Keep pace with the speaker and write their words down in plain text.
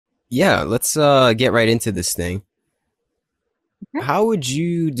Yeah, let's get right into this thing. Okay. How would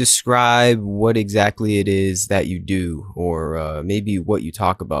you describe what exactly it is that you do, or maybe what you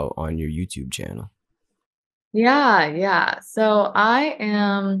talk about on your YouTube channel? Yeah. So I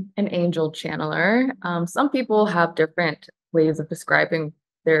am an angel channeler. Some people have different ways of describing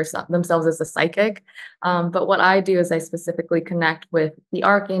themselves as a psychic. But what I do is I specifically connect with the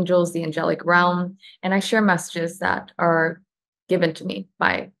archangels, the angelic realm, and I share messages that are given to me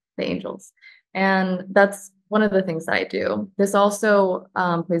by the angels. And that's one of the things that I do. This also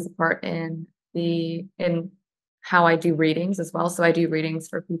plays a part in how I do readings as well. So I do readings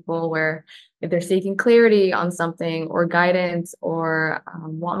for people where if they're seeking clarity on something or guidance or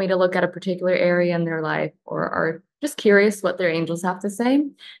want me to look at a particular area in their life or are just curious what their angels have to say,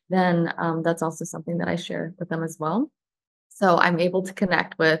 then that's also something that I share with them as well. So I'm able to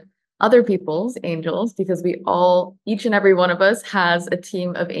connect with other people's angels because each and every one of us has a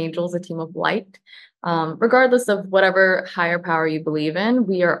team of angels, a team of light. Regardless of whatever higher power you believe in,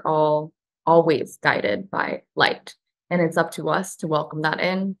 we are all always guided by light. And it's up to us to welcome that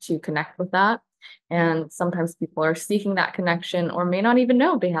in, to connect with that. And sometimes people are seeking that connection or may not even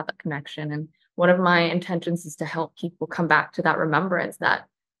know they have that connection. And one of my intentions is to help people come back to that remembrance that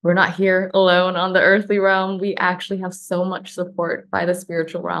we're not here alone on the earthly realm. We actually have so much support by the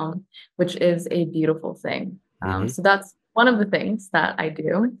spiritual realm, which is a beautiful thing. Hmm. So that's one of the things that I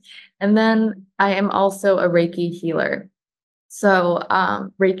do. And then I am also a Reiki healer. So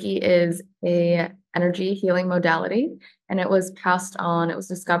Reiki is a energy healing modality, and it was passed on. It was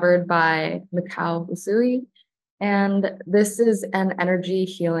discovered by Mikao Usui, and this is an energy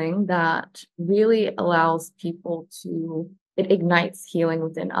healing that really allows people it ignites healing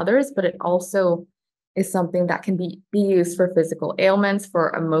within others, but it also is something that can be used for physical ailments,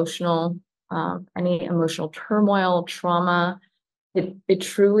 for any emotional turmoil, trauma. It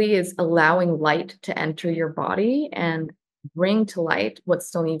truly is allowing light to enter your body and bring to light what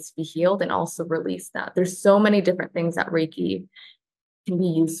still needs to be healed and also release that. There's so many different things that Reiki can be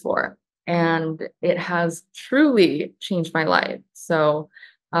used for. And it has truly changed my life. So,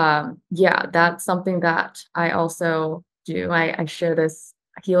 yeah, that's something that I also do. I share this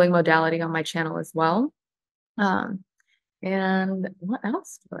healing modality on my channel as well. Um, and what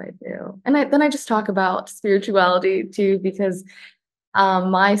else do I do? Then I just talk about spirituality too, because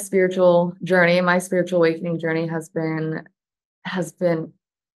my spiritual journey, my spiritual awakening journey has been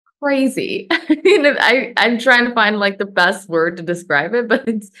crazy. I'm trying to find like the best word to describe it, but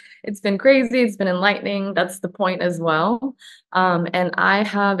it's been crazy. It's been enlightening. That's the point as well. And I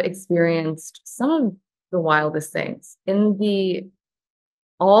have experienced some of the wildest things in the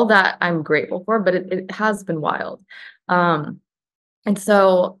all that I'm grateful for, but it has been wild. Um, and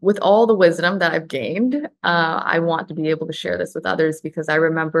so, with all the wisdom that I've gained, I want to be able to share this with others because I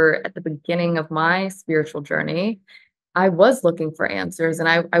remember at the beginning of my spiritual journey, I was looking for answers and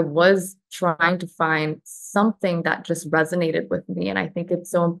I was trying to find something that just resonated with me. And I think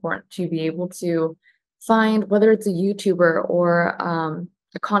it's so important to be able to find whether it's a YouTuber or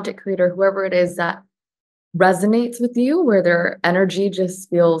a content creator, whoever it is that resonates with you, where their energy just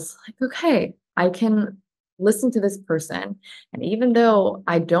feels like, okay, I can listen to this person. And even though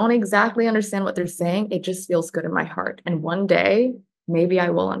I don't exactly understand what they're saying, it just feels good in my heart. And one day, maybe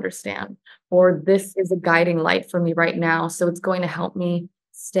I will understand. Or this is a guiding light for me right now. So it's going to help me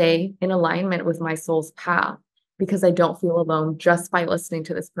stay in alignment with my soul's path because I don't feel alone just by listening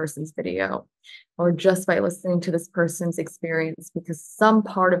to this person's video or just by listening to this person's experience because some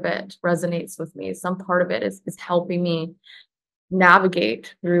part of it resonates with me. Some part of it is helping me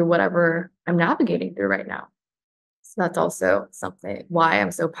navigate through whatever I'm navigating through right now. So that's also something why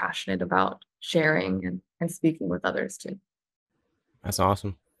I'm so passionate about sharing and speaking with others too. That's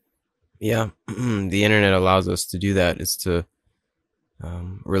awesome. Yeah, the internet allows us to do that. Is to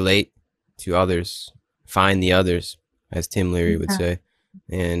relate to others, find the others, as Tim Leary would Yeah. say,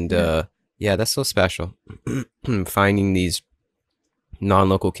 and Yeah. yeah, that's so special. Finding these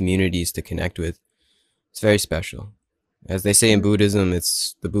non-local communities to connect with, it's very special. As they say in Buddhism,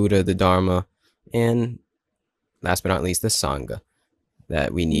 it's the Buddha, the Dharma, and last but not least, the Sangha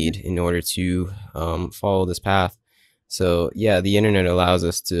that we Mhm. need in order to follow this path. So, yeah, the internet allows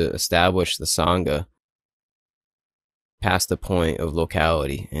us to establish the Sangha past the point of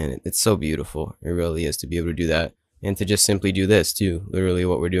locality. And it's so beautiful. It really is to be able to do that. And to just simply do this, too. Literally,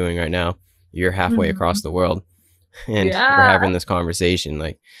 what we're doing right now. You're halfway across Mhm. the world and we're Yeah. having this conversation.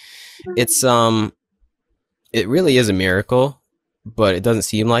 Like, it's, it really is a miracle, but it doesn't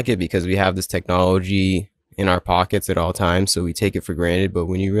seem like it because we have this technology in our pockets at all times, so we take it for granted. But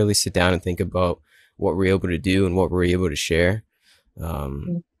when you really sit down and think about what we're able to do and what we're able to share,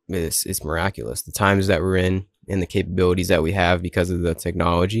 um, It's miraculous. The times that we're in and the capabilities that we have because of the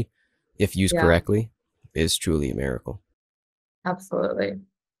technology, if used Yeah, correctly, is truly a miracle, absolutely.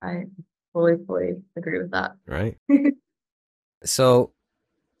 I fully agree with that. right? So,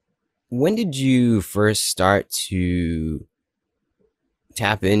 when did you first start to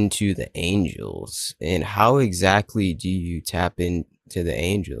tap into the angels, and how exactly do you tap into the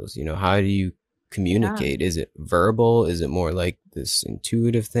angels? How do you Yeah. communicate? Is it verbal? Is it more like this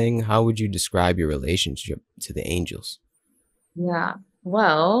intuitive thing? How would you describe your relationship to the angels? Yeah.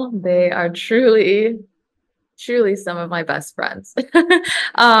 Well, they are truly some of my best friends.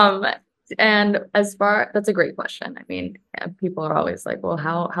 Um, and that's a great question. I mean, people are always like, well,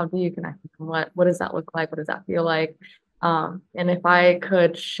 how do you connect with them? What does that look like? What does that feel like? And if I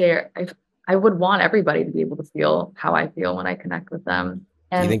could share, I would want everybody to be able to feel how I feel when I connect with them.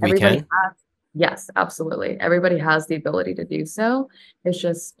 Do you And think we everybody can? has, yes, absolutely. Everybody has the ability to do so. It's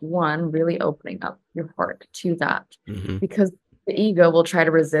just one, really opening up your heart to that, Hmm. because the ego will try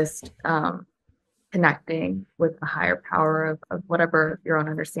to resist connecting with the higher power of whatever your own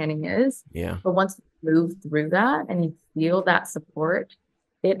understanding is. Yeah. But once you move through that and you feel that support,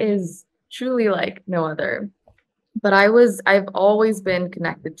 it is truly like no other. But I've always been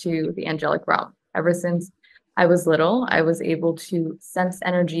connected to the angelic realm ever since I was little. I was able to sense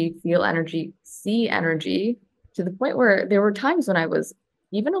energy, feel energy, see energy, to the point where there were times when I was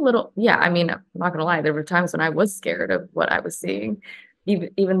even a little, yeah, I mean, I'm not gonna lie, there were times when I was scared of what I was seeing.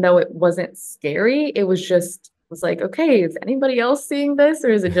 Even though it wasn't scary, it was like, okay, is anybody else seeing this or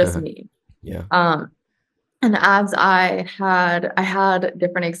is it just me? Yeah. Um, and as I had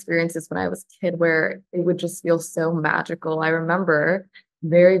different experiences when I was a kid where it would just feel so magical. I remember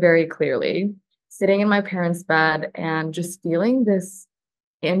very clearly sitting in my parents' bed and just feeling this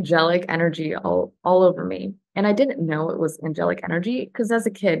angelic energy all over me. And I didn't know it was angelic energy because as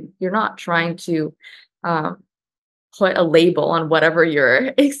a kid, you're not trying to um, put a label on whatever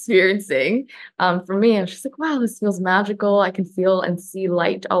you're experiencing. For me, I was just like, wow, this feels magical. I can feel and see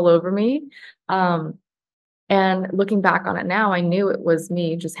light all over me. Um, and looking back on it now, I knew it was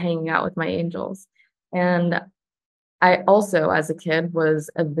me just hanging out with my angels. And I also, as a kid,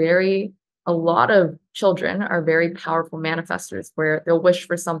 a lot of children are very powerful manifestors where they'll wish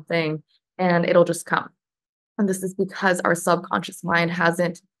for something and it'll just come. And this is because our subconscious mind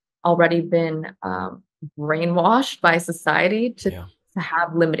hasn't already been brainwashed by society Yeah. to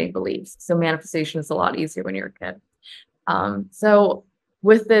have limiting beliefs. So manifestation is a lot easier when you're a kid. So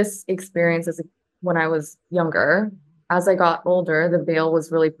with this experience when I was younger, as I got older, the veil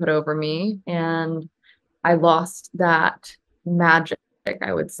was really put over me and I lost that magic,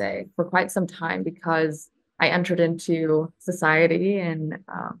 I would say, for quite some time because I entered into society and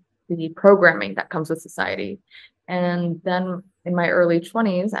the programming that comes with society. And then in my early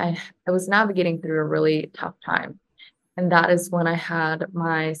 20s, I was navigating through a really tough time. And that is when I had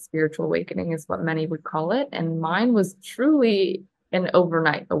my spiritual awakening, is what many would call it. And mine was truly an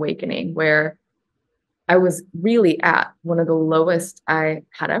overnight awakening where I was really at one of the lowest I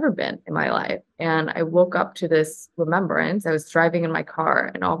had ever been in my life. And I woke up to this remembrance. I was driving in my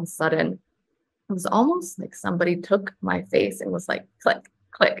car, and all of a sudden, it was almost like somebody took my face and was like, click,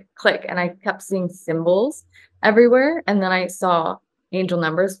 click, click. And I kept seeing symbols everywhere. And then I saw angel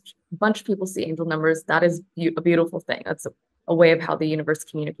numbers. A bunch of people see angel numbers. That is a beautiful thing. That's a way of how the universe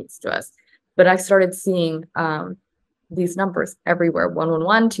communicates to us. But I started seeing these numbers everywhere: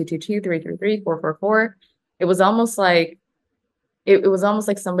 111, 222, 333, 444. It was almost like it was almost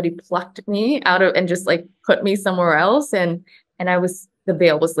like somebody plucked me out of and just like put me somewhere else. And the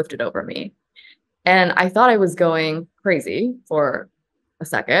veil was lifted over me. And I thought I was going crazy for a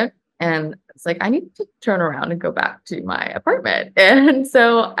second. And it's like, I need to turn around and go back to my apartment. And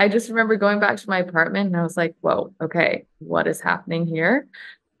so I just remember going back to my apartment and I was like, whoa, okay, what is happening here?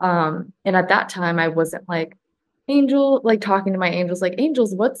 And at that time, I wasn't like, like talking to my angels, like,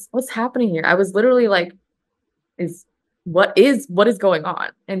 angels, what's happening here? I was literally like, is what is going on?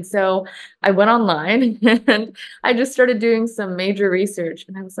 And so I went online and I just started doing some major research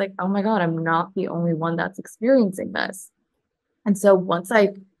and I was like, oh my God, I'm not the only one that's experiencing this. And so once I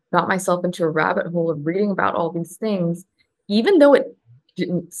got myself into a rabbit hole of reading about all these things, even though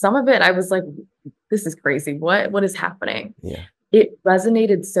some of it I was like, this is crazy. What is happening? Yeah. It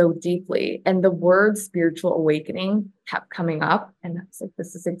resonated so deeply. And the word spiritual awakening kept coming up. And I was like,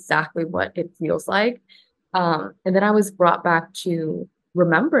 this is exactly what it feels like. And then I was brought back to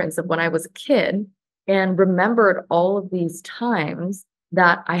remembrance of when I was a kid and remembered all of these times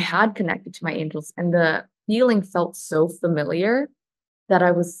that I had connected to my angels. And the feeling felt so familiar that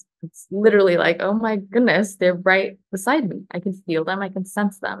It's literally like, oh my goodness, they're right beside me. I can feel them, I can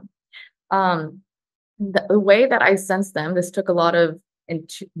sense them. Um, the way that I sense them, this took a lot of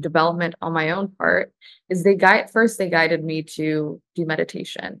development on my own part, is they guided me to do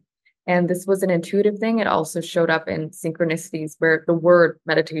meditation. And this was an intuitive thing. It also showed up in synchronicities where the word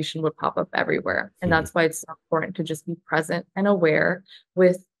meditation would pop up everywhere. And Mhm. that's why it's so important to just be present and aware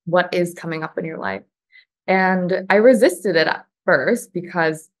with what is coming up in your life. And I resisted it at first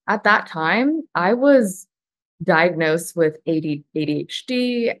because at that time I was diagnosed with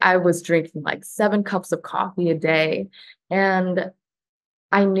ADHD. I was drinking like 7 cups of coffee a day. And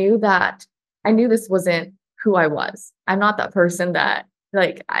I knew that I knew this wasn't who I was. I'm not that person that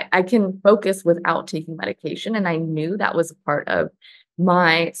like I can focus without taking medication. And I knew that was a part of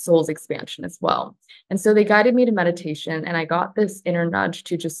my soul's expansion as well. And so they guided me to meditation, and I got this inner nudge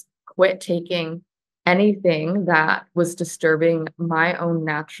to just quit taking anything that was disturbing my own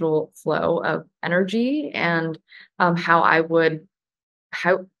natural flow of energy and how I would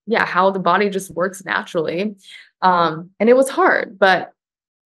how the body just works naturally. And it was hard, but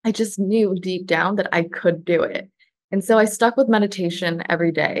I just knew deep down that I could do it. And so I stuck with meditation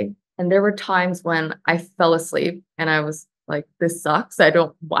every day. And there were times when I fell asleep and I was like, this sucks. I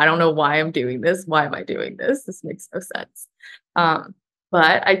don't know why I'm doing this. Why am I doing this? This makes no sense. Um,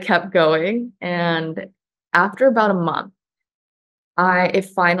 but I kept going. And after about a month, it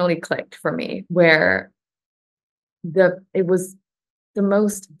finally clicked for me where it was the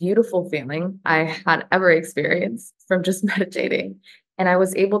most beautiful feeling I had ever experienced from just meditating. And I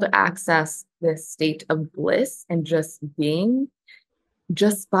was able to access this state of bliss and just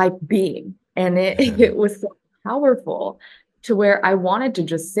by being. And it, Yeah. it was so powerful to where I wanted to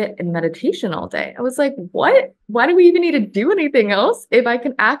just sit in meditation all day. I was like, what? Why do we even need to do anything else if I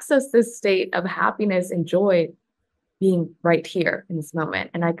can access this state of happiness and joy being right here in this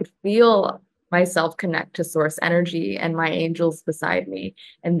moment? And I could feel myself connect to source energy and my angels beside me.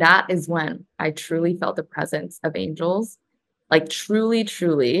 And that is when I truly felt the presence of angels, like truly,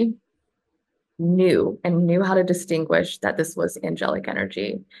 truly knew how to distinguish that this was angelic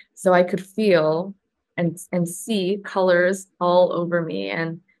energy. So I could feel and see colors all over me.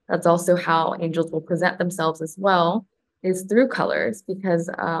 And that's also how angels will present themselves as well, is through colors, because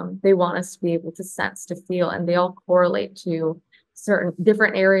they want us to be able to sense, to feel, and they all correlate to certain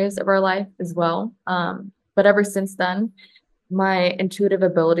different areas of our life as well. But ever since then, my intuitive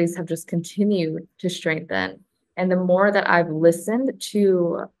abilities have just continued to strengthen. And the more that I've listened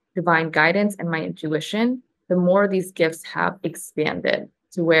to divine guidance and my intuition, the more these gifts have expanded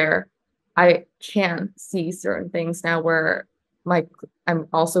to where I can see certain things now where my I'm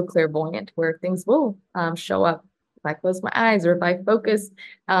also clairvoyant, where things will show up if I close my eyes or if I focus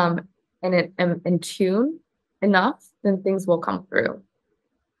and am in tune enough, then things will come through.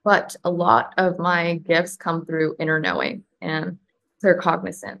 But a lot of my gifts come through inner knowing and clear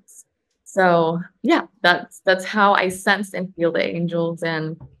cognizance. So yeah, that's how I sense and feel the angels,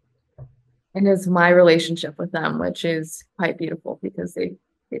 and is my relationship with them, which is quite beautiful because they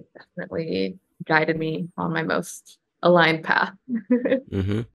definitely guided me on my most aligned path.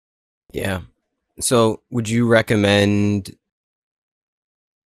 Mhm. Yeah. So, would you recommend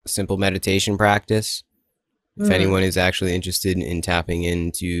a simple meditation practice if anyone Mm, is actually interested in tapping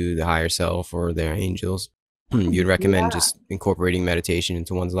into the higher self or their angels? You'd recommend yeah. just incorporating meditation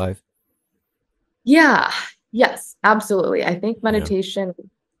into one's life? Yeah. Yes, absolutely. I think Yeah. meditation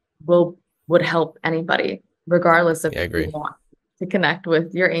will would help anybody, regardless of Yeah, I if you agree. want to connect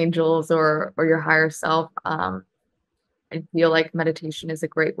with your angels or your higher self. I feel like meditation is a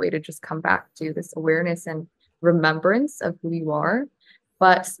great way to just come back to this awareness and remembrance of who you are.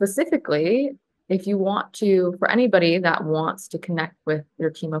 But specifically, if you want to, for anybody that wants to connect with their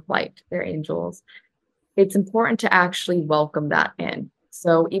team of light, their angels, it's important to actually welcome that in.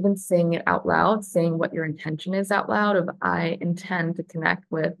 So even saying it out loud, saying what your intention is out loud of I intend to connect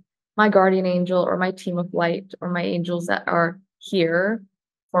with my guardian angel or my team of light or my angels that are here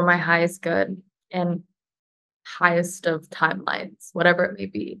for my highest good and highest of timelines, whatever it may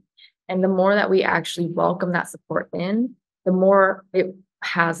be. And the more that we actually welcome that support in, the more it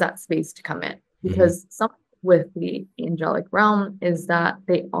has that space to come in. Mhm. Because something with the angelic realm is that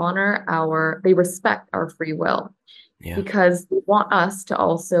they respect our free will Yeah. because they want us to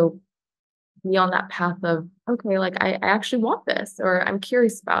also be on that path of, okay, like I actually want this, or I'm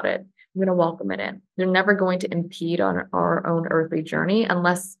curious about it. I'm going to welcome it in. They're never going to impede on our own earthly journey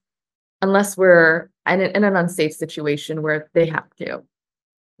unless we're in an unsafe situation where they have to.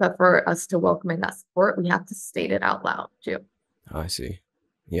 But for us to welcome in that support, we have to state it out loud too. Oh, I see.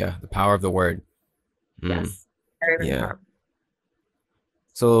 Yeah, the power of the word. Mm. Yes. Very, very Yeah. powerful.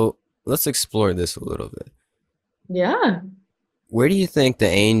 So let's explore this a little bit. Yeah. Where do you think the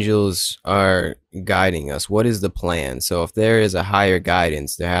angels are guiding us? What is the plan? So if there is a higher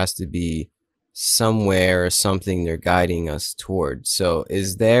guidance, there has to be somewhere or something they're guiding us towards. So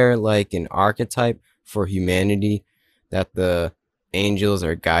is there like an archetype for humanity that the angels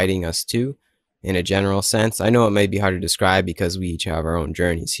are guiding us to in a general sense? I know it may be hard to describe because we each have our own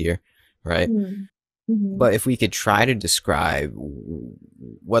journeys here, right? Mm-hmm. But if we could try to describe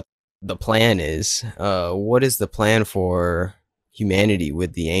what the plan is, what is the plan for humanity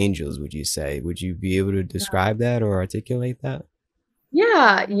with the angels, would you say? Would you be able to describe that or articulate that?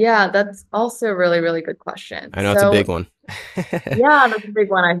 Yeah, yeah, that's also a really, really good question. I know it's a big So, one. yeah, that's a big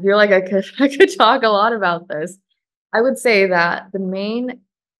one. I feel like I could I could talk a lot about this. I would say that the main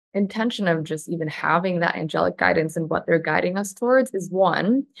intention of just even having that angelic guidance and what they're guiding us towards is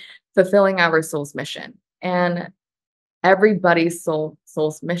one, fulfilling our soul's mission. And everybody's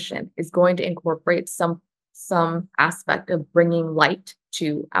soul's mission is going to incorporate some aspect of bringing light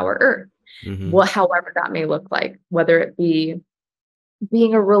to our earth. Hmm. What however that may look like, whether it be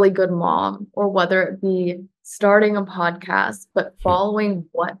being a really good mom or whether it be starting a podcast, but following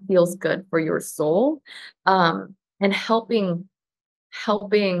what feels good for your soul, and helping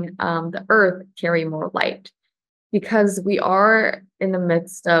the earth carry more light, because we are in the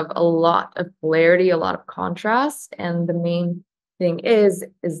midst of a lot of polarity, a lot of contrast, and the main thing is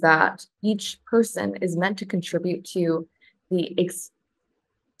that each person is meant to contribute to the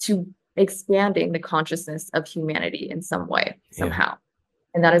to expanding the consciousness of humanity in some way, Yeah. somehow.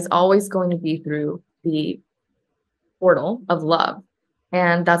 And that is always going to be through the portal of love.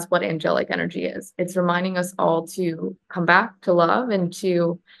 And that's what angelic energy is. It's reminding us all to come back to love and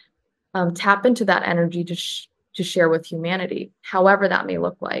to tap into that energy to share with humanity, however that may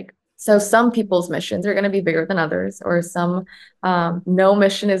look like. So some people's missions are going to be bigger than others, or some no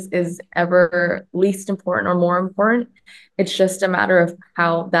mission is ever least important or more important. It's just a matter of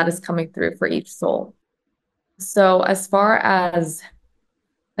how that is coming through for each soul. So as far as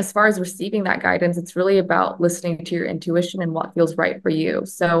receiving that guidance, it's really about listening to your intuition and what feels right for you.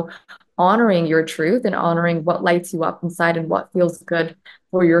 So, honoring your truth and honoring what lights you up inside and what feels good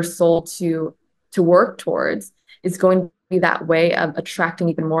for your soul to work towards is going to be that way of attracting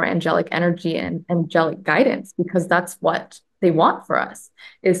even more angelic energy and angelic guidance, because that's what they want for us,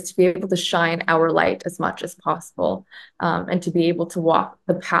 is to be able to shine our light as much as possible, and to be able to walk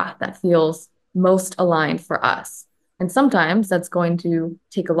the path that feels most aligned for us. And sometimes that's going to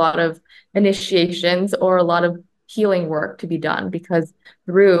take a lot of initiations or a lot of healing work to be done, because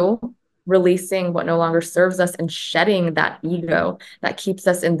through releasing what no longer serves us and shedding that ego that keeps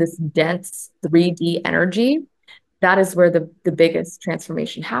us in this dense 3D energy, that is where the biggest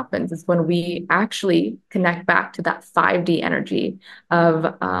transformation happens, is when we actually connect back to that 5D energy of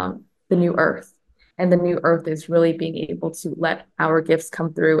the new earth. And the new earth is really being able to let our gifts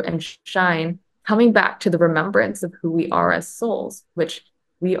come through and shine, coming back to the remembrance of who we are as souls, which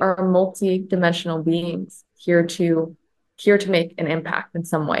we are multi-dimensional beings here to make an impact in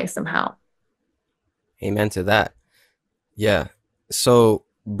some way, somehow. Amen to that. Yeah. So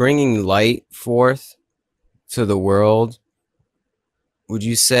bringing light forth to the world, would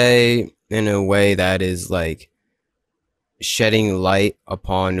you say in a way that is like shedding light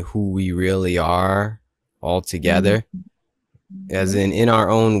upon who we really are altogether? As in our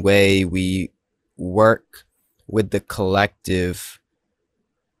own way, we work with the collective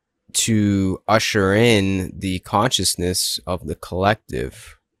to usher in the consciousness of the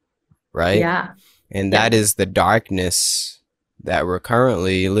collective, right? Yeah. And that Yes. is the darkness that we're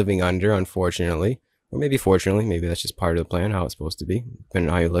currently living under, unfortunately, or maybe fortunately. Maybe that's just part of the plan, how it's supposed to be, depending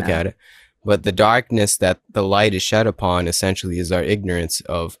on how you look Yeah. at it. But the darkness that the light is shed upon essentially is our ignorance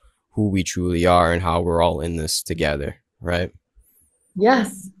of who we truly are and how we're all in this together, right?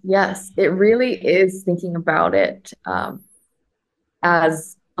 Yes. Yes. It really is thinking about it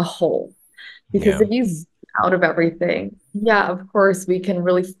as a whole. Because Yeah. if you zoom out of everything, yeah, of course, we can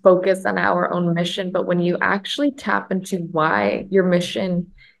really focus on our own mission. But when you actually tap into why your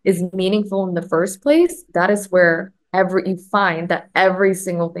mission is meaningful in the first place, that is where every you find that every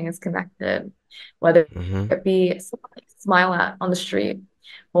single thing is connected, whether Mm-hmm. it be somebody you smile at on the street,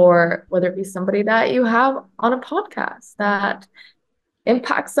 or whether it be somebody that you have on a podcast that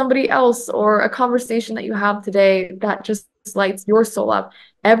impact somebody else, or a conversation that you have today that just lights your soul up.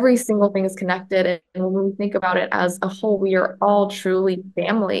 Every single thing is connected. And when we think about it as a whole, we are all truly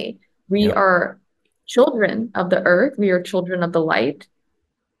family. We Yep. are children of the earth, we are children of the light.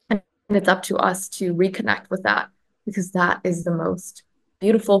 And it's up to us to reconnect with that, because that is the most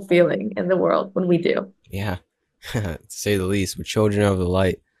beautiful feeling in the world when we do. Yeah. To say the least. We're children of the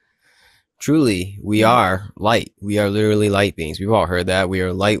light. Truly, we Yeah. are light. We are literally light beings. We've all heard that. We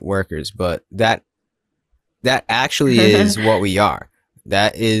are light workers, but that actually is what we are.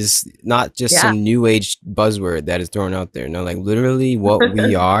 That is not just Yeah. some new age buzzword that is thrown out there. No, like literally what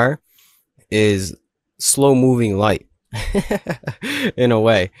we are is slow moving light in a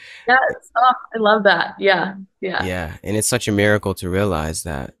way. Yes. Oh, I love that. Yeah. Yeah. Yeah, and it's such a miracle to realize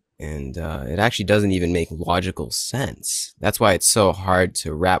that. And it actually doesn't even make logical sense. That's why it's so hard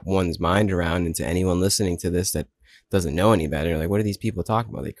to wrap one's mind around. And to anyone listening to this that doesn't know any better, like, what are these people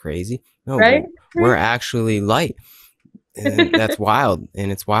talking about? Are they crazy? No, Right? we're actually light. And that's wild.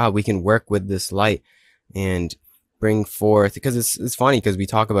 And it's wild. We can work with this light and bring forth, because it's funny because we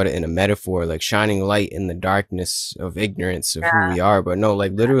talk about it in a metaphor, like shining light in the darkness of ignorance of who Yeah. we are. But no,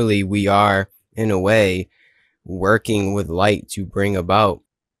 like literally, we are, in a way, working with light to bring about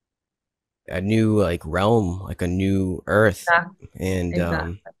a new like realm, like a new earth. Yeah. And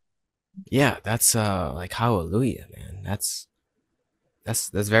Exactly. yeah, that's like hallelujah, man. That's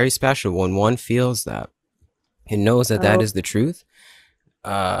very special when one feels that and knows that that Oh, is the truth.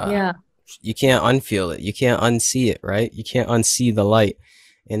 uh yeah. you can't unfeel it, you can't unsee it, right? You can't unsee the light.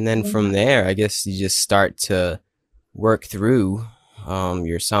 And then from Yeah. there, I guess you just start to work through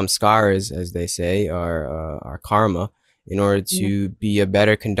your samskaras, as they say, our karma, in order Yeah. to be a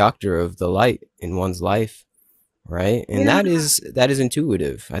better conductor of the light in one's life, right? And Yeah. that is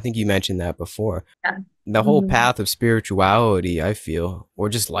intuitive. I think you mentioned that before. Yeah. The whole Mhm. path of spirituality, I feel, or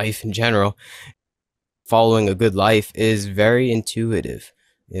just life in general, following a good life is very intuitive.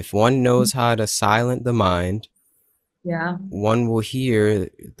 If one knows how to silence the mind, Yeah. one will hear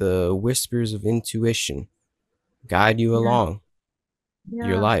the whispers of intuition guide you Yeah. along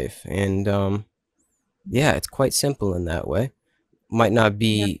your Yeah. life. And yeah, it's quite simple in that way. Might not Yeah.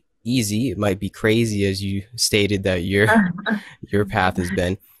 be easy, it might be crazy, as you stated that your path has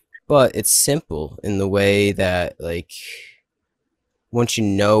been, but it's simple in the way that, like, once you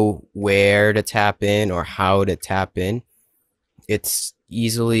know where to tap in or how to tap in, it's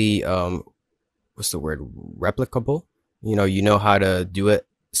easily what's the word, replicable. You know how to do it,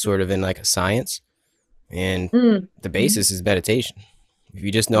 sort of in like a science. And Mm. the Mhm. basis is meditation. If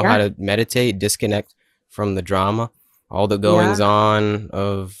you just know how Yeah. to meditate, disconnect from the drama, all the Yeah. goings on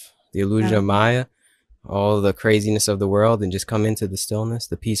of the illusion Yeah. of Maya, all the craziness of the world, and just come into the stillness,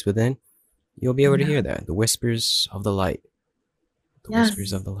 the peace within, you'll be able to Yeah. hear that. The whispers of the light. The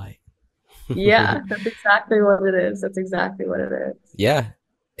whispers of Yes. the light. Yeah. That's exactly what it is. That's exactly what it is. Yeah.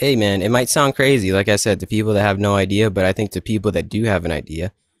 Hey, man, it might sound crazy, like I said, to people that have no idea, but I think to people that do have an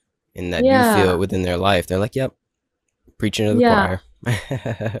idea and that do feel it Yeah. within their life, they're like, yep, preaching to the Yeah. choir.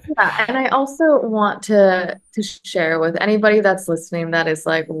 Yeah, and I also want to share with anybody that's listening that is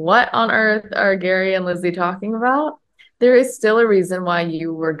like, what on earth are Gary and Lizzie talking about? There is still a reason why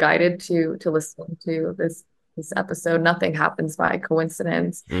you were guided to listen to this episode. Nothing happens by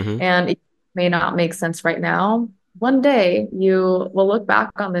coincidence, Hmm. and it may not make sense right now. One day you will look back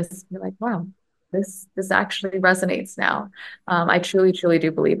on this and be like, wow, this actually resonates now. I truly, truly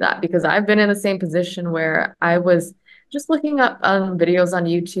do believe that because I've been in the same position where I was just looking up videos on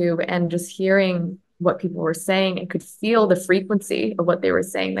YouTube and just hearing what people were saying and could feel the frequency of what they were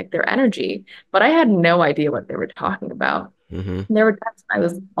saying, like their energy. But I had no idea what they were talking about. Hmm. And there were times I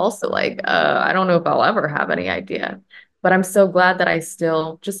was also like, I don't know if I'll ever have any idea. But I'm so glad that I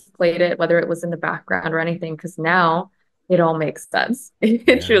still just played it, whether it was in the background or anything, because now it all makes sense. It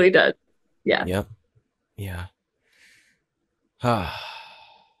Yeah. truly does. Yeah. Yep. Yeah. I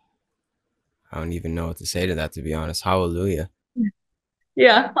don't even know what to say to that, to be honest. Hallelujah.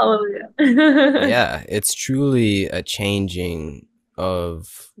 Yeah. Hallelujah. Yeah, it's truly a changing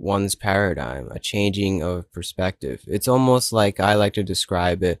of one's paradigm, a changing of perspective. It's almost like, I like to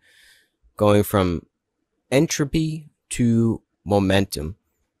describe it, going from entropy to momentum,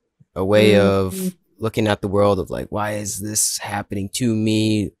 a way Mhm. of looking at the world of like, why is this happening to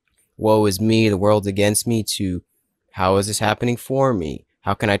me? Woe is me, the world's against me, to how is this happening for me?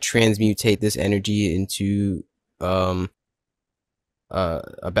 How can I transmutate this energy into um,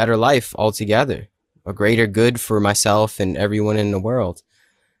 a better life altogether, a greater good for myself and everyone in the world?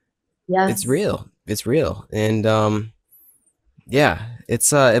 It's Yes. real. It's real. And yeah,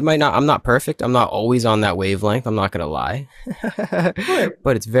 it's it might not, I'm not perfect. I'm not always on that wavelength. I'm not going to lie. Of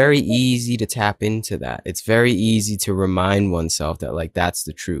But it's very easy to tap into that. It's very easy to remind oneself that, like, that's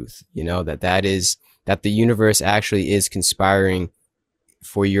the truth, that the universe actually is conspiring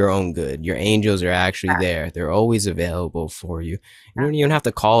for your own good. Your angels are actually there. They're always available for you. You don't even have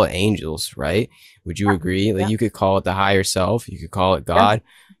to call it angels, right? Would you agree? Like, Yeah. you could call it the higher self, you could call it Yeah. God,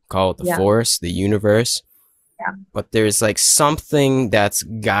 call it the Yeah. force, the universe. Yeah. but there's like something that's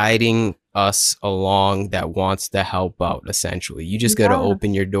guiding us along that wants to help out, essentially. You just got to Yeah.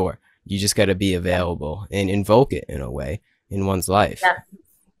 open your door. You just got to be Yeah. available and invoke it in a way in one's life. Yeah.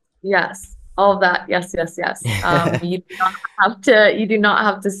 Yes, all of that. Yes, yes, yes. You do not have to, you do not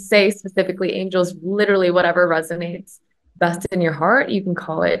have to say specifically angels, literally whatever resonates best in your heart. You can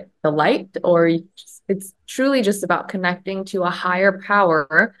call it the light, or it's truly just about connecting to a higher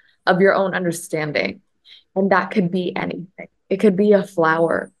power of your own understanding. And that could be anything. It could be a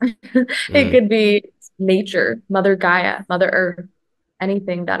flower. It Mm, could be nature, Mother Gaia, Mother Earth,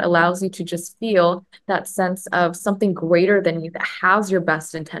 anything that allows you to just feel that sense of something greater than you that has your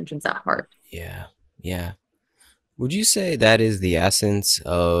best intentions at heart. yeah. Yeah. Would you say that is the essence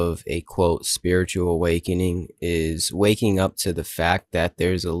of a quote spiritual awakening, is waking up to the fact that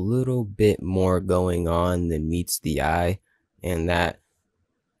there's a little bit more going on than meets the eye, and that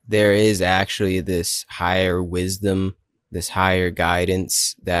there is actually this higher wisdom, this higher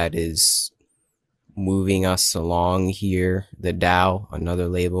guidance that is moving us along here, the Tao, another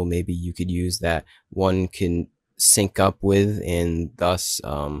label maybe you could use that one can sync up with, and thus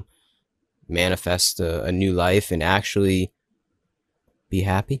manifest a new life and actually be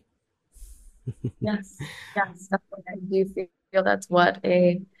happy. Yes, yes, definitely. I do feel that's what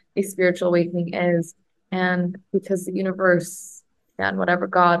a spiritual awakening is. And because the universe and whatever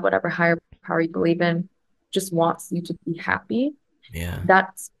God, whatever higher power you believe in, just wants you to be happy. Yeah.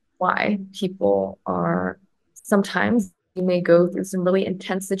 That's why people are sometimes you may go through some really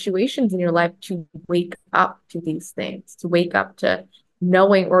intense situations in your life to wake up to these things, to wake up to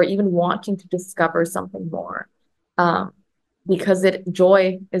knowing or even wanting to discover something more. Um, because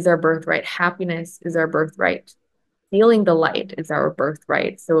joy is our birthright, happiness is our birthright, feeling the light is our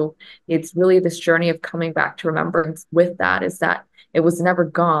birthright. So it's really this journey of coming back to remembrance with that is that it was never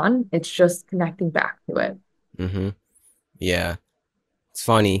gone. It's just connecting back to it. Mm-hmm. Yeah. It's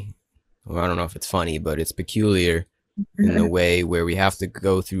funny. Well, I don't know if it's funny, but it's peculiar in the way where we have to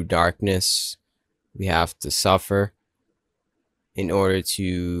go through darkness, we have to suffer in order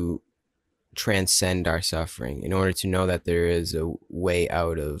to transcend our suffering, in order to know that there is a way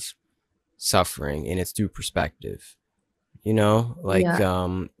out of suffering, and it's through perspective. You know, like Yeah.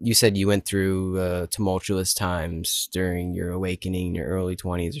 you said you went through tumultuous times during your awakening in your early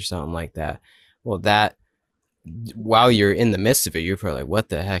 20s or something like that. Well, that while you're in the midst of it, you're probably like, what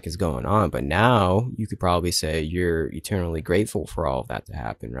the heck is going on? But now you could probably say you're eternally grateful for all of that to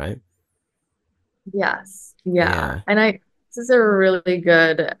happen, right? Yes. Yeah. Yeah. And this is a really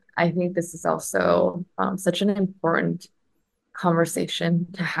good, I think this is also such an important conversation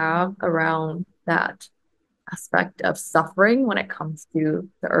to have around that aspect of suffering when it comes to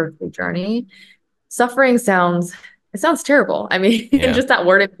the earthly journey. Suffering it sounds terrible. I mean, Yeah. just that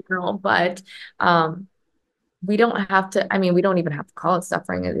word in general, but um, we don't have to, I mean, we don't even have to call it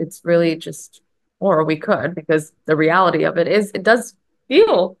suffering. It's really just, or we could, because the reality of it is it does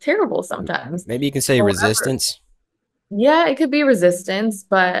feel terrible sometimes. Maybe you can say However, resistance. yeah, it could be resistance,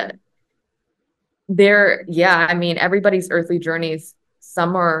 but yeah, I mean, everybody's earthly journeys,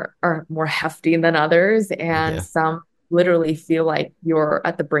 some are more hefty than others, and Yeah. some literally feel like you're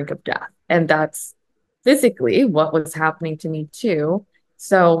at the brink of death. And that's physically what was happening to me too.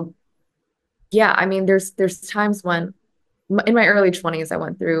 So yeah, I mean, there's times when in my early 20s, I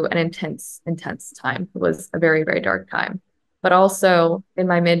went through an intense time. It was a very, very dark time. But also in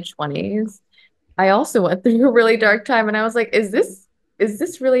my mid 20s, I also went through a really dark time and I was like, is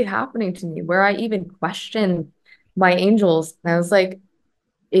this really happening to me? Where I even questioned my angels. And I was like,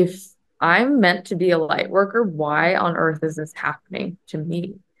 if I'm meant to be a light worker, why on earth is this happening to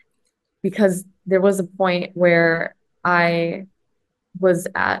me? Because there was a point where I was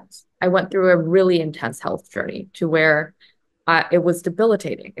at, I went through a really intense health journey to where it was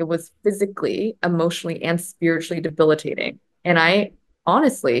debilitating. It was physically, emotionally, and spiritually debilitating. And I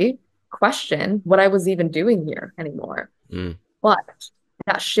honestly questioned what I was even doing here anymore. Mm, But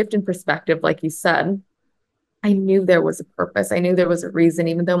that shift in perspective, like you said, I knew there was a purpose. I knew there was a reason,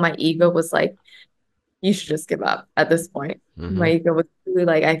 even though my ego was like, you should just give up at this point. mm-hmm. My ego was really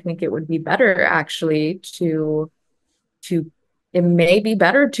like, I think it would be better actually to it may be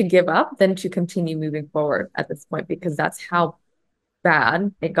better to give up than to continue moving forward at this point because that's how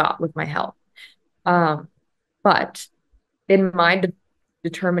bad it got with my health. Um, but in my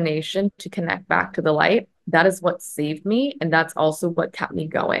determination to connect back to the light, that is what saved me. And that's also what kept me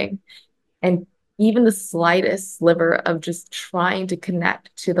going. And even the slightest sliver of just trying to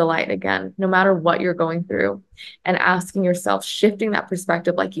connect to the light again, no matter what you're going through, and asking yourself, shifting that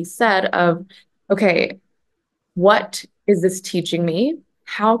perspective, like you said, of, okay, what is this teaching me?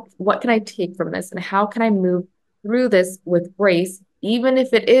 What can I take from this? And how can I move through this with grace, even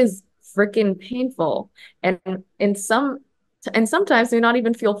if it is freaking painful. And in some and sometimes may not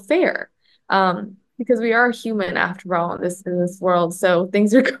even feel fair. Because we are human after all in this world. So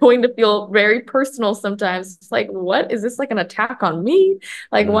things are going to feel very personal sometimes. It's like, what is this like an attack on me?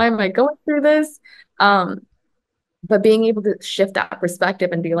 Like, Mm, why am I going through this? Um, but being able to shift that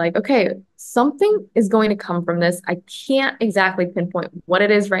perspective and be like, okay, something is going to come from this. I can't exactly pinpoint what it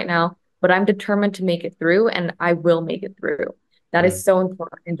is right now, but I'm determined to make it through and I will make it through. That mm, is so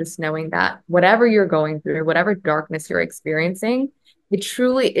important in just knowing that whatever you're going through, whatever darkness you're experiencing, it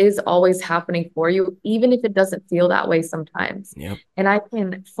truly is always happening for you, even if it doesn't feel that way sometimes. yep. And I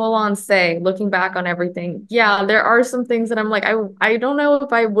can full on say, looking back on everything, yeah, there are some things that I'm like, I don't know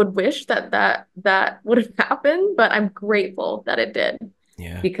if I would wish that would have happened, but I'm grateful that it did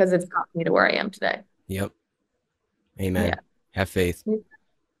Yeah. because it's got me to where I am today. Yep. Yeah. Amen. Have faith.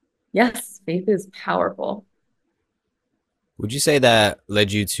 Yes, faith is powerful. Would you say that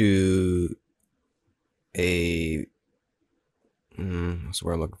led you to a what's the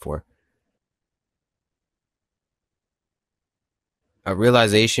word I'm looking for? A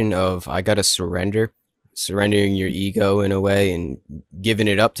realization of I gotta surrender, surrendering your ego in a way and giving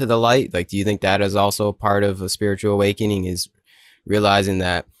it up to the light. Like, do you think that is also part of a spiritual awakening? Is realizing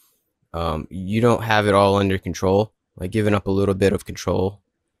that you don't have it all under control, like giving up a little bit of control.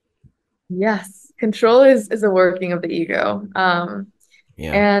 Yes, control is a working of the ego.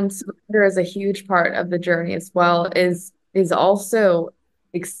 Yeah. And surrender is a huge part of the journey as well, is also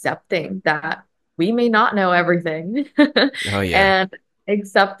accepting that we may not know everything Oh yeah. and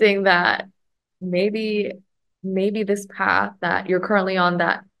accepting that maybe maybe this path that you're currently on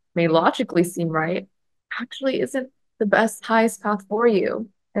that may logically seem right actually isn't the best highest path for you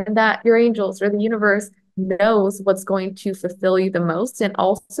and that your angels or the universe knows what's going to fulfill you the most and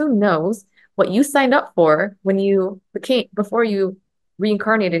also knows what you signed up for when you became before you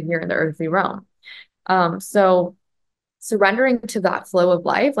reincarnated here in the earthly realm. So surrendering to that flow of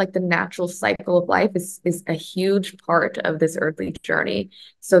life, like the natural cycle of life, is a huge part of this earthly journey,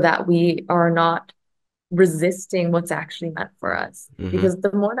 so that we are not resisting what's actually meant for us. Mm-hmm. Because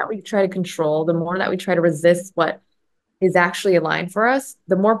the more that we try to control, the more that we try to resist what is actually aligned for us,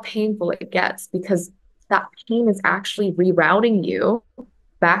 the more painful it gets because that pain is actually rerouting you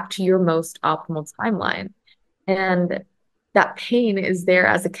back to your most optimal timeline. And that pain is there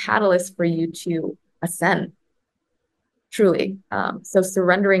as a catalyst for you to ascend, truly. So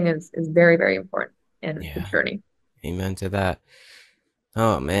surrendering is very, very important in the Yeah. journey. Amen to that.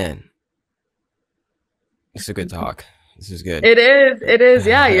 Oh man, it's a good talk. This is good. It is, it is.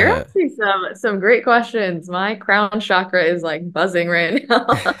 Yeah, you're asking some great questions. My crown chakra is like buzzing right now.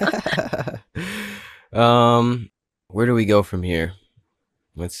 um, where do we go from here?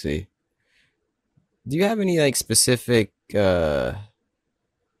 Let's see. Do you have any like specific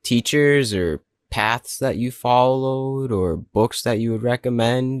teachers or paths that you followed or books that you would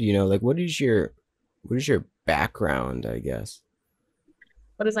recommend? You know, like what is your background, I guess?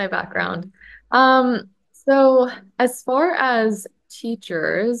 What is my background? So as far as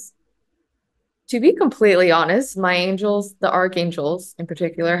teachers, to be completely honest, my angels, the archangels in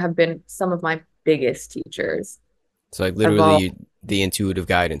particular, have been some of my biggest teachers So like of all. literally the intuitive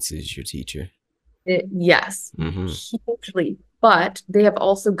guidance is your teacher. Yes, Mm-hmm. hugely. But they have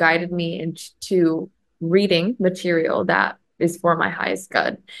also guided me into reading material that is for my highest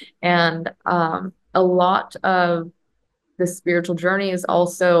good. And a lot of the spiritual journey is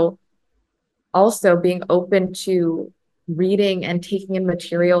also being open to reading and taking in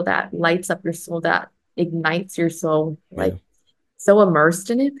material that lights up your soul, that ignites your soul, Yeah. like so immersed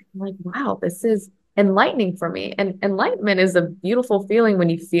in it. I'm like, wow, this is enlightening for me. And enlightenment is a beautiful feeling when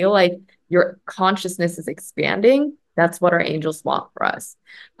you feel like your consciousness is expanding. That's what our angels want for us.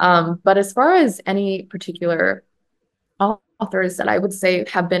 But as far as any particular authors that I would say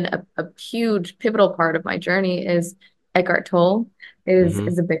have been a huge pivotal part of my journey is Eckhart Tolle Mm-hmm.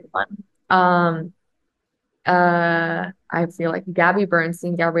 is a big one. I feel like Gabrielle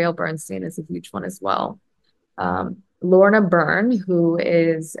Bernstein is a huge one as well. Lorna Byrne, who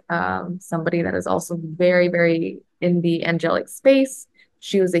is somebody that is also very, very in the angelic space.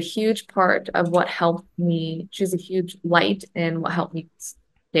 She was a huge part of what helped me. She's a huge light in what helped me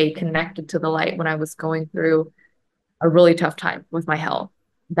stay connected to the light when I was going through a really tough time with my health.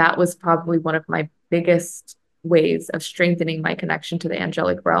 That was probably one of my biggest ways of strengthening my connection to the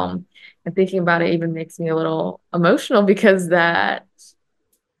angelic realm. And thinking about it even makes me a little emotional because that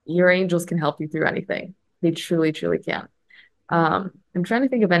your angels can help you through anything. They truly, truly can. I'm trying to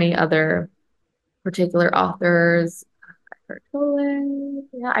think of any other particular authors.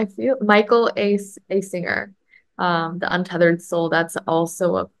 Yeah, I feel Michael A. Singer. The Untethered Soul. That's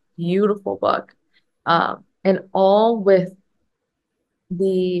also a beautiful book. And the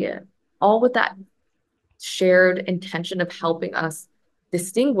all with that shared intention of helping us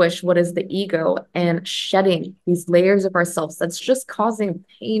distinguish what is the ego and shedding these layers of ourselves that's just causing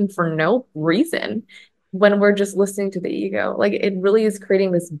pain for no reason when we're just listening to the ego. Like it really is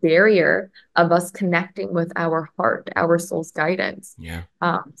creating this barrier of us connecting with our heart, our soul's guidance. Yeah.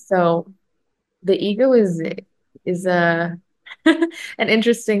 So the ego is a an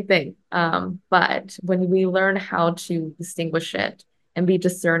interesting thing. But when we learn how to distinguish it and be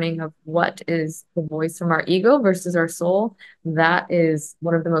discerning of what is the voice from our ego versus our soul, that is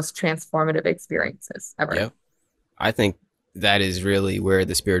one of the most transformative experiences ever. Yep. I think that is really where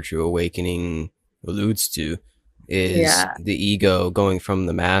the spiritual awakening alludes to, is Yeah. the ego going from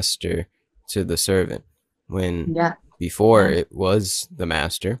the master to the servant, when Yeah. before Yeah. it was the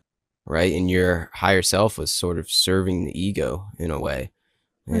master, right? And your higher self was sort of serving the ego in a way.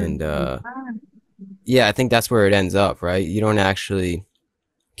 And yeah, I think that's where it ends up, right? You don't actually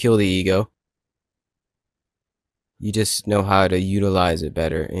kill the ego. You just know how to utilize it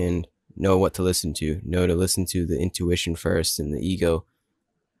better and know what to listen to. Know to listen to the intuition first and the ego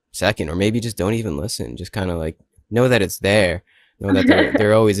second, or maybe just don't even listen. Just kind of like know that it's there. Know that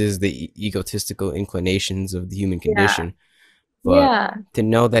there always is the egotistical inclinations of the human Yeah. condition, but Yeah. to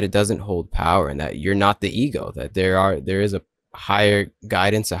know that it doesn't hold power and that you're not the ego, that there is a higher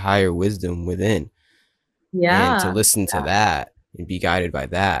guidance, a higher wisdom within, and to Yeah. listen to that and be guided by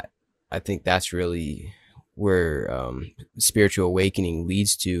that. I think that's really where spiritual awakening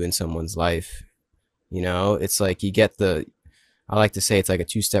leads to in someone's life. You know, it's like you get the, I like to say it's like a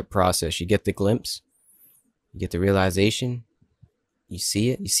two-step process. You get the glimpse, you get the realization, you see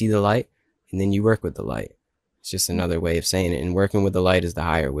it, you see the light, and then you work with the light. It's just another way of saying it. And working with the light is the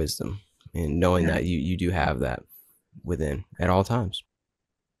higher wisdom, and knowing Yeah. that you do have that within at all times.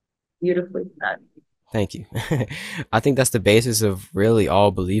 Beautifully said. Thank you. I think that's the basis of really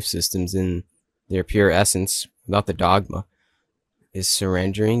all belief systems in their pure essence, without the dogma, is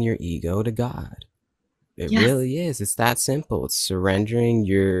surrendering your ego to God. It Yes. really is. It's that simple. It's surrendering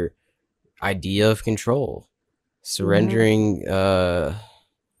your idea of control, Yeah. surrendering the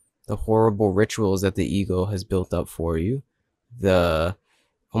horrible rituals that the ego has built up for you, the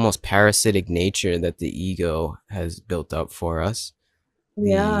almost parasitic nature that the ego has built up for us, the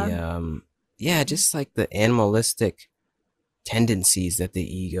Yeah. yeah, just like the animalistic tendencies that the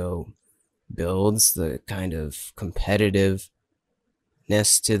ego builds, the kind of competitiveness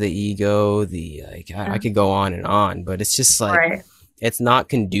to the ego, the like I Yeah. could go on, but it's just like Right. it's not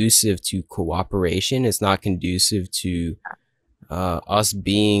conducive to cooperation. It's not conducive to us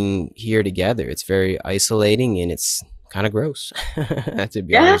being here together. It's very isolating and it's kind of gross, to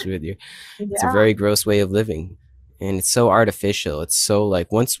be Yeah. honest with you. It's a Yeah. very gross way of living. And it's so artificial. It's so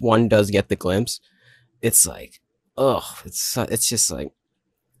like once one does get the glimpse, it's like, oh, it's just like,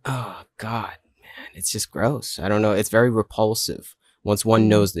 oh God, man, it's just gross. I don't know. It's very repulsive once one Mhm.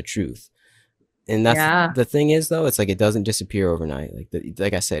 knows the truth. And that's Yeah. the thing is though, it's like it doesn't disappear overnight.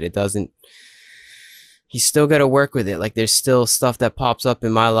 Like I said, it doesn't, you still got to work with it. Like there's still stuff that pops up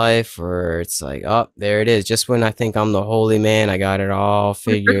in my life where it's like, oh, there it is. Just when I think I'm the holy man, I got it all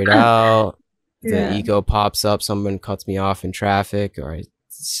figured out. The Yeah. ego pops up. Someone cuts me off in traffic, or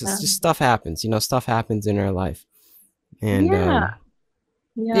it's Yeah. just stuff happens. You know, stuff happens in our life, and Yeah.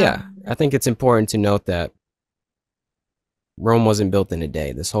 Yeah. yeah, I think it's important to note that Rome wasn't built in a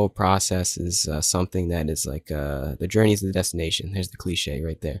day. This whole process is something that is like the journey is the destination. There's the cliche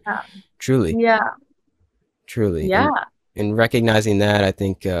right there. Truly, Yeah. truly, Yeah. and recognizing that, I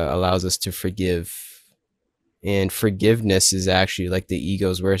think allows us to forgive, and forgiveness is actually like the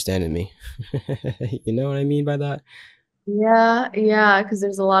ego's worst enemy. You know what I mean by that? Yeah. Yeah. Because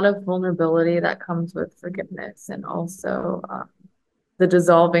there's a lot of vulnerability that comes with forgiveness and also the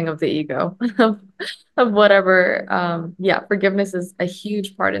dissolving of the ego of whatever. Yeah. Forgiveness is a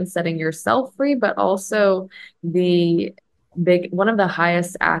huge part in setting yourself free, but also the one of the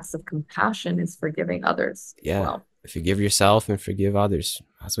highest acts of compassion is forgiving others as Yeah, well. forgive yourself and forgive others.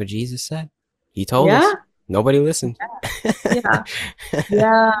 That's what Jesus said. He told Yeah. us. Nobody listened. Yeah.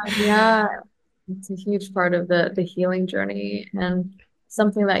 Yeah. Yeah. It's a huge part of the healing journey and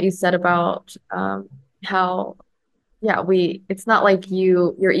something that you said about how yeah, it's not like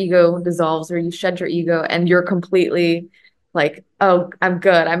your ego dissolves or you shed your ego and you're completely like, oh, I'm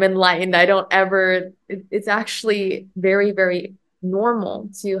good, I'm enlightened, I don't ever it's actually very, very normal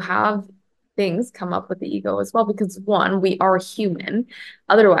to have things come up with the ego as well because one, we are human.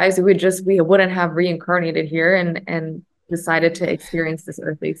 Otherwise, we wouldn't have reincarnated here and decided to experience this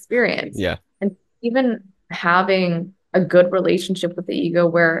earthly experience. Yeah. And even having a good relationship with the ego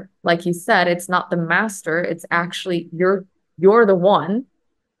where, like you said, it's not the master, it's actually you're the one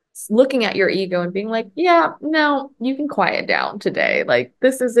looking at your ego and being like, yeah, no, you can quiet down today. Like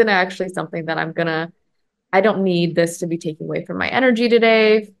this isn't actually something that I don't need this to be taking away from my energy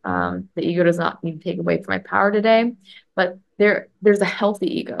today. The ego does not need to take away from my power today. But there's a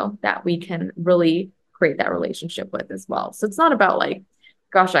healthy ego that we can really create that relationship with as well. So it's not about like,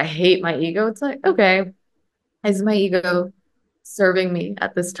 gosh, I hate my ego. It's like, okay, is my ego serving me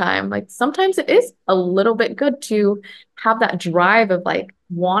at this time? Like sometimes it is a little bit good to have that drive of like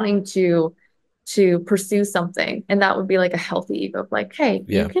wanting to pursue something. And that would be like a healthy ego of like, hey,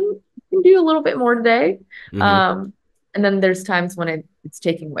 Yeah. you can do a little bit more today. Hmm. Um, and then there's times when it's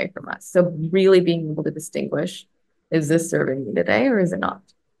taking away from us. So really being able to distinguish, is this serving me today or is it not?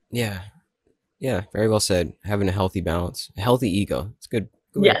 Yeah. Yeah. Very well said. Having a healthy balance, a healthy ego. It's a good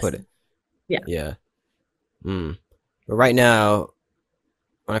way to Yes. put it. Yeah. Yeah. Mm. But right now,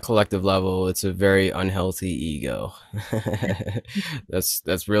 on a collective level, it's a very unhealthy ego.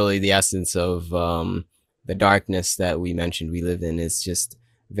 That's really the essence of the darkness that we mentioned we live in. It's just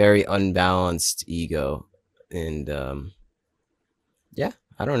very unbalanced ego, and yeah,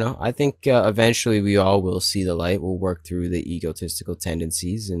 I don't know. I think eventually we all will see the light. We'll work through the egotistical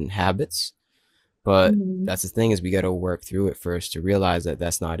tendencies and habits, but Mhm. that's the thing is we got to work through it first to realize that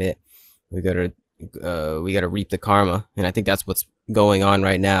that's not it. We got to we got to reap the karma, and I think that's what's going on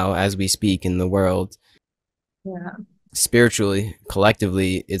right now as we speak in the world. Yeah. Spiritually,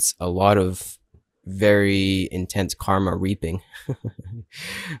 collectively, it's a lot of very intense karma reaping,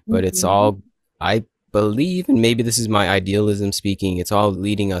 but it's Mhm. all, I believe, and maybe this is my idealism speaking, it's all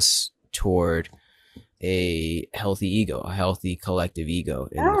leading us toward a healthy ego, a healthy collective ego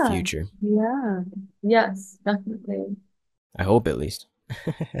in the Yeah. future. Yeah. Yes, definitely. I hope at least.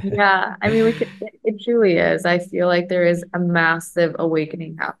 Yeah, I mean, it truly is. I feel like there is a massive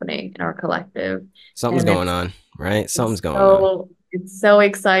awakening happening in our collective, Something's and going on, right? it's Something's going on. so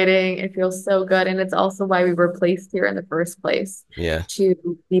exciting. It feels so good, and it's also why we were placed here in the first place Yeah. to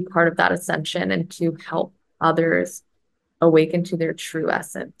be part of that ascension and to help others awaken to their true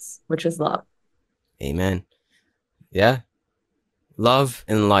essence, which is love. Amen. Yeah. Love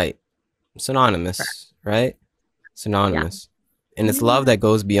and light, Correct. synonymous, right? Yeah. Synonymous. And it's love Yeah. that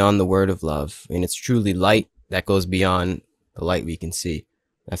goes beyond the word of love. And it's truly light that goes beyond the light we can see.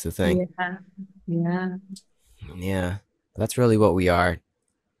 That's the thing. Yeah. Yeah. Yeah. That's really what we are.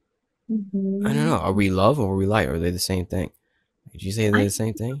 I don't know. Are Mhm. we love or are we light? Or are they the same thing? Did you say they're I the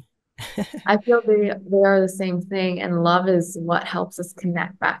same thing? I feel they are the same thing, and love is what helps us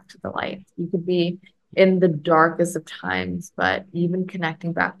connect back to the light. You could be in the darkest of times, but even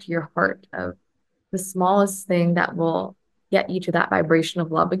connecting back to your heart of the smallest thing that will get you to that vibration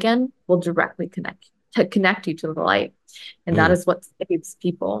of love again will directly connect you to the light. And that Mm, is what saves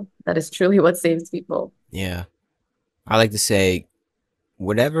people. That is truly what saves people. yeah. I like to say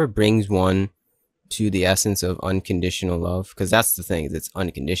whatever brings one to the essence of unconditional love, because that's the thing, it's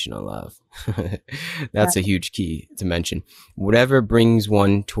unconditional love. Yeah. That's a huge key to mention. Whatever brings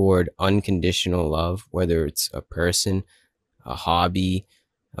one toward unconditional love, whether it's a person, a hobby,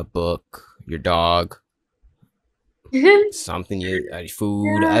 a book, your dog, something you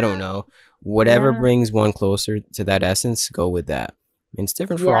food, I don't Yeah. know. Whatever Yeah. brings one closer to that essence, go with that. And it's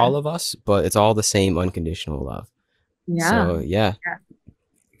different for Yeah. all of us, but it's all the same unconditional love. Yeah. So yeah,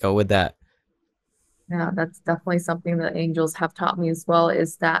 go with that. Yeah, that's definitely something that angels have taught me as well,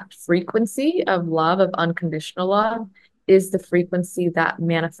 is that frequency of love, of unconditional love, is the frequency that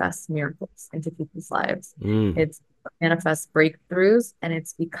manifests miracles into people's lives. Mm, It's manifests breakthroughs, and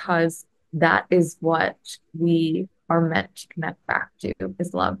it's because that is what we are meant to connect back to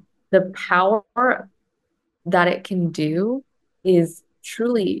is love. The power that it can do is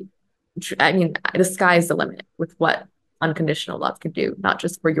truly, I mean, the sky's the limit with what unconditional love can do, not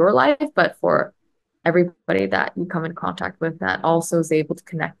just for your life, but for everybody that you come in contact with that also is able to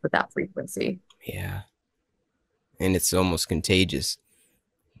connect with that frequency. yeah. And it's almost contagious,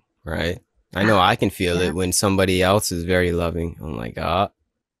 right? I know Yeah. I can feel Yeah. it when somebody else is very loving. I'm like, ah, oh,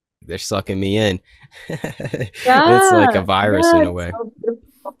 they're sucking me in. It's like a Yeah. virus Yeah. in a It's way. so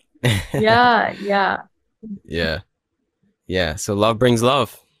beautiful. Yeah. Yeah. Yeah. Yeah. So love brings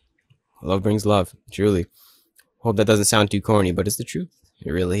love. Love brings love. Truly. Hope that doesn't sound too corny, but it's the truth.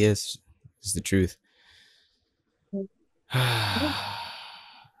 It really is. It's the truth.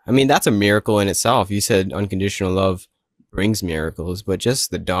 I mean, that's a miracle in itself. You said unconditional love brings miracles, but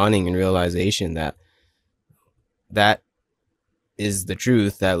just the dawning and realization that that is the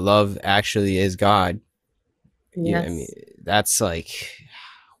truth, that love actually is God. Yeah, I mean, Yes. that's like,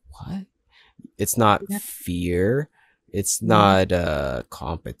 what? It's not Yeah. fear. It's Mm. not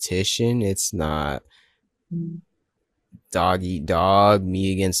competition. It's not Mm. dog eat dog,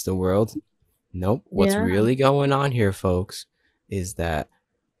 me against the world. Nope. What's Yeah. really going on here, folks, is that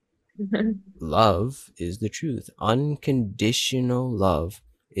love is the truth. Unconditional love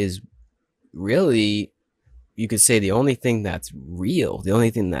is really, you could say, the only thing that's real, the only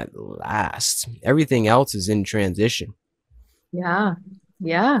thing that lasts. Everything else is in transition. Yeah.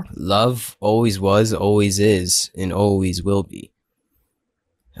 Yeah. Love always was, always is, and always will be.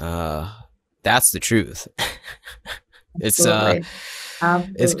 Uh, that's the truth. it's uh, Absolutely. it's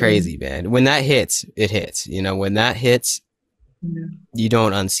Absolutely. crazy, man. When that hits, it hits. You know, when that hits, Yeah. you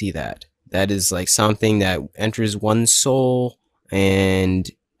don't unsee that. That is like something that enters one's soul, and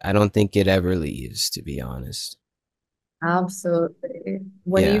I don't think it ever leaves, to be honest. Absolutely.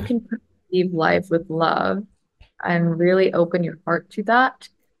 When you Yeah. can perceive life with love and really open your heart to that,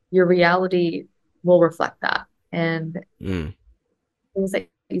 your reality will reflect that. And Mm, things that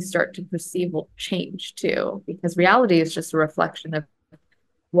you start to perceive will change too, because reality is just a reflection of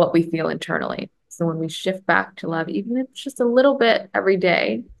what we feel internally. So when we shift back to love, even if it's just a little bit every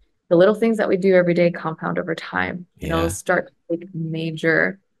day, the little things that we do every day compound over time and it'll yeah. start to take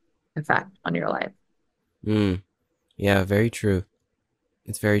major effect on your life. Mm, yeah. Very true.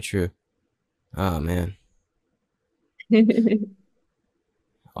 It's very true. Oh man.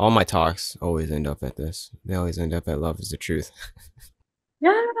 All my talks always end up at this. They always end up at love is the truth.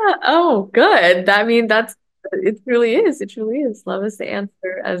 Yeah. Oh, good. I mean, that's it truly is. It truly is. Love is the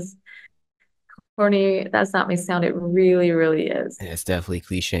answer. As corny that's not may sound, it really, really is. And it's definitely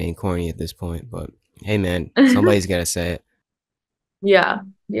cliche and corny at this point, but hey, man, somebody's got to say Yeah,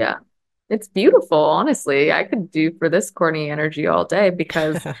 yeah. It's beautiful, honestly. I could do for this corny energy all day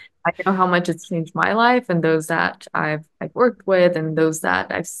because it. I know how much it's changed my life and those that I've worked with and those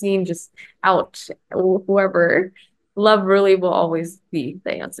that I've seen just out, whoever. Love really will always be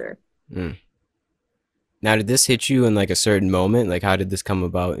the answer. Mm. Now, did this hit you in like a certain moment? Like, how did this come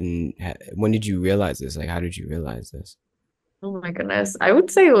about, and when did you realize this? Like, how did you realize this? Oh my goodness. I would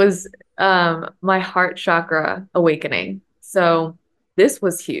say it was my heart chakra awakening. So this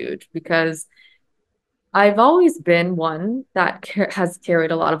was huge because I've always been one that has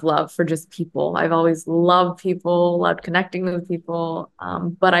carried a lot of love for just people. I've always loved people, loved connecting with people.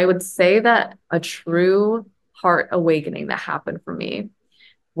 But I would say that a true heart awakening that happened for me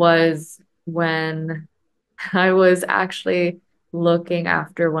was when I was actually looking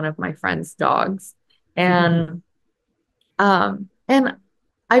after one of my friend's dogs. And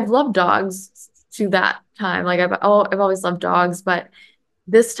I've loved dogs to that time. Like I've always loved dogs, but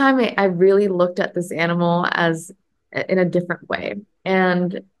this time I really looked at this animal as in a different way.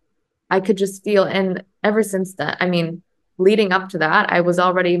 And I could just feel, and ever since that, I mean, leading up to that, I was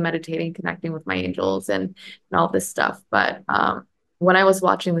already meditating, connecting with my angels and all this stuff. But when I was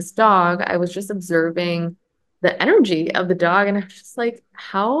watching this dog, I was just observing the energy of the dog, and I was just like,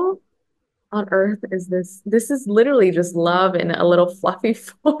 how on earth is this? This is literally just love in a little fluffy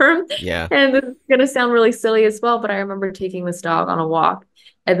form. Yeah. And this is gonna sound really silly as well, but I remember taking this dog on a walk.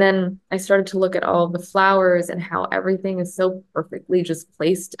 And then I started to look at all of the flowers and how everything is so perfectly just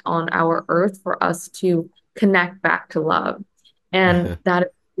placed on our earth for us to connect back to love. And that is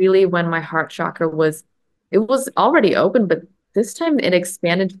really when my heart chakra it was already open, but this time it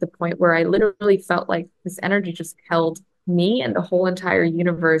expanded to the point where I literally felt like this energy just held me and the whole entire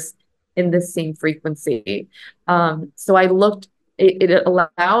universe in the same frequency. So I looked, it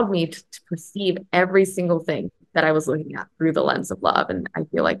allowed me to perceive every single thing that I was looking at through the lens of love. And I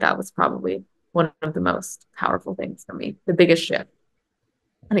feel like that was probably one of the most powerful things for me, the biggest shift.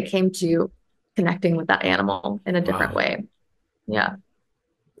 And it came to connecting with that animal in a different Wow. way. Yeah.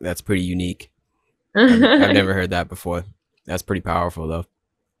 That's pretty unique. I've never heard that before. That's pretty powerful though.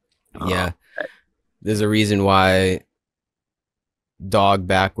 Oh, Yeah. There's a reason why dog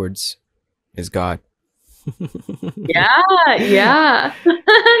backwards is God. yeah, yeah.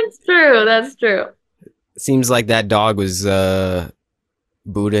 It's true. That's true. Seems like that dog was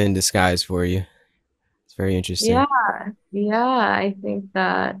Buddha in disguise for you. It's very Yeah, interesting. yeah, I think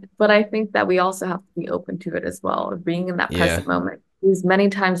that, but I think that we also have to be open to it as well, of being in that Yeah. present moment. There's many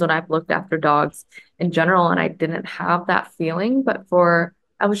times when I've looked after dogs in general and I didn't have that feeling, but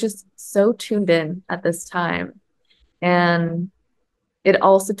I was just so tuned in at this time. And it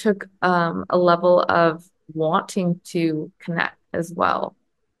also took a level of wanting to connect as well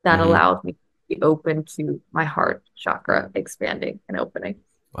that Mm-hmm. allowed me to be open to my heart chakra expanding and opening.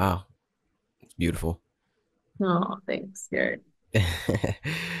 Wow. It's beautiful. Oh, thanks, Garrett.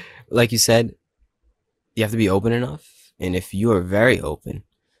 Like you said, you have to be open enough. And if you are very open,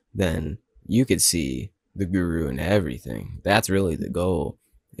 then you could see the guru in everything. That's really the goal,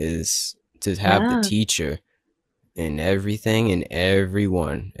 is to have the Yeah. teacher in everything and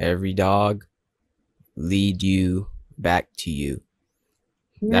everyone, every dog lead you back to you.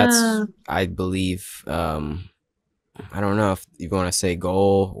 That's, Yeah. I believe, I don't know if you want to say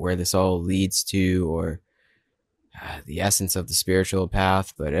goal, where this all leads to, or the essence of the spiritual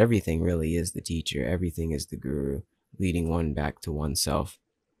path, but everything really is the teacher. Everything is the guru, leading one back to oneself.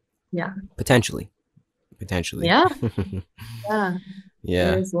 Yeah. Potentially. Potentially. Yeah. Yeah. There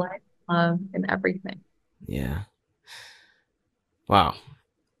Yeah. is life, love, and everything. Yeah. Wow.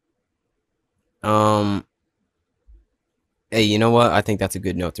 Um, hey, you know what? I think that's a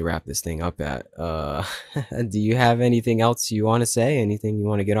good note to wrap this thing up at. Do you have anything else you want to say? Anything you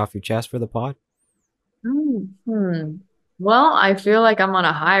want to get off your chest for the pod? Hmm. Well, I feel like I'm on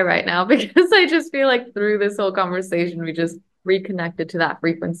a high right now because I just feel like through this whole conversation, we just reconnected to that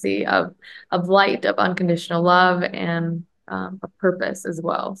frequency of light, of unconditional love, and of purpose as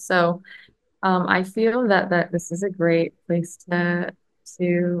well. So I feel that this is a great place to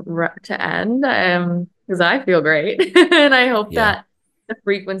end because I feel great, and I hope Yeah, that the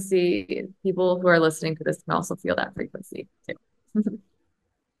frequency people who are listening to this can also feel that frequency too.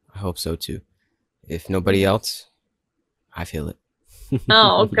 I hope so too. If nobody else, I feel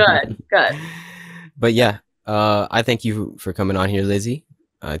Oh, it. good, good. But yeah, I thank you for coming on here, Lizzie.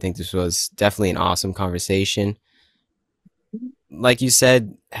 I think this was definitely an awesome conversation. Like you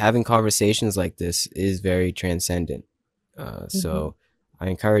said, having conversations like this is very transcendent. Mhm. So I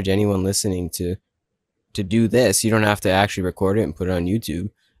encourage anyone listening to do this. You don't have to actually record it and put it on YouTube,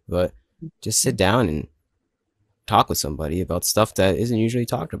 but just sit down and talk with somebody about stuff that isn't usually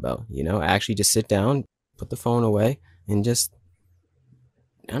talked about. Actually just sit down, put the phone away, and just,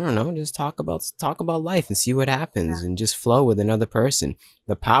 I don't know, just talk about life and see what happens, and just flow with another person.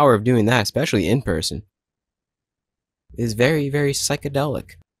 The power of doing that, especially in person, is very, very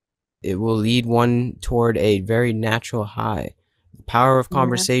psychedelic. It will lead one toward a very natural high. The power of Yeah.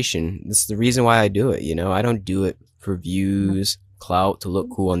 conversation. This is the reason why I do it. I don't do it for views, clout, to look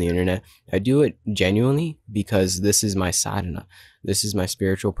cool on the internet. I do it genuinely because this is my sadhana. This is my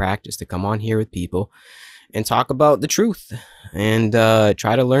spiritual practice, to come on here with people and talk about the truth, and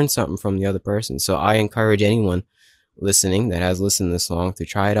try to learn something from the other person. So I encourage anyone listening that has listened this long to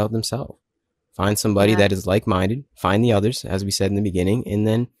try it out themselves. Find somebody Yeah. that is like minded, find the others, as we said in the beginning, and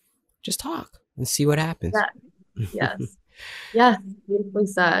then just talk and see what happens. Yeah. Yes. Yes. Beautifully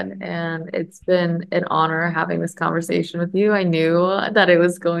said. And it's been an honor having this conversation with you. I knew that it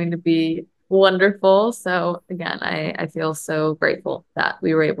was going to be wonderful. So again, I feel so grateful that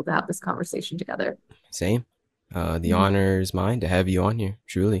we were able to have this conversation together. Same. The Mhm. honor is mine to have you on here,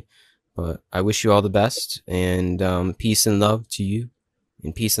 truly. But I wish you all the best, and peace and love to you,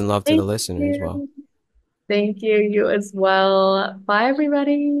 and peace and love to the Thank listener as well. you. Thank you. You as well. Bye,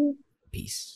 everybody. Peace.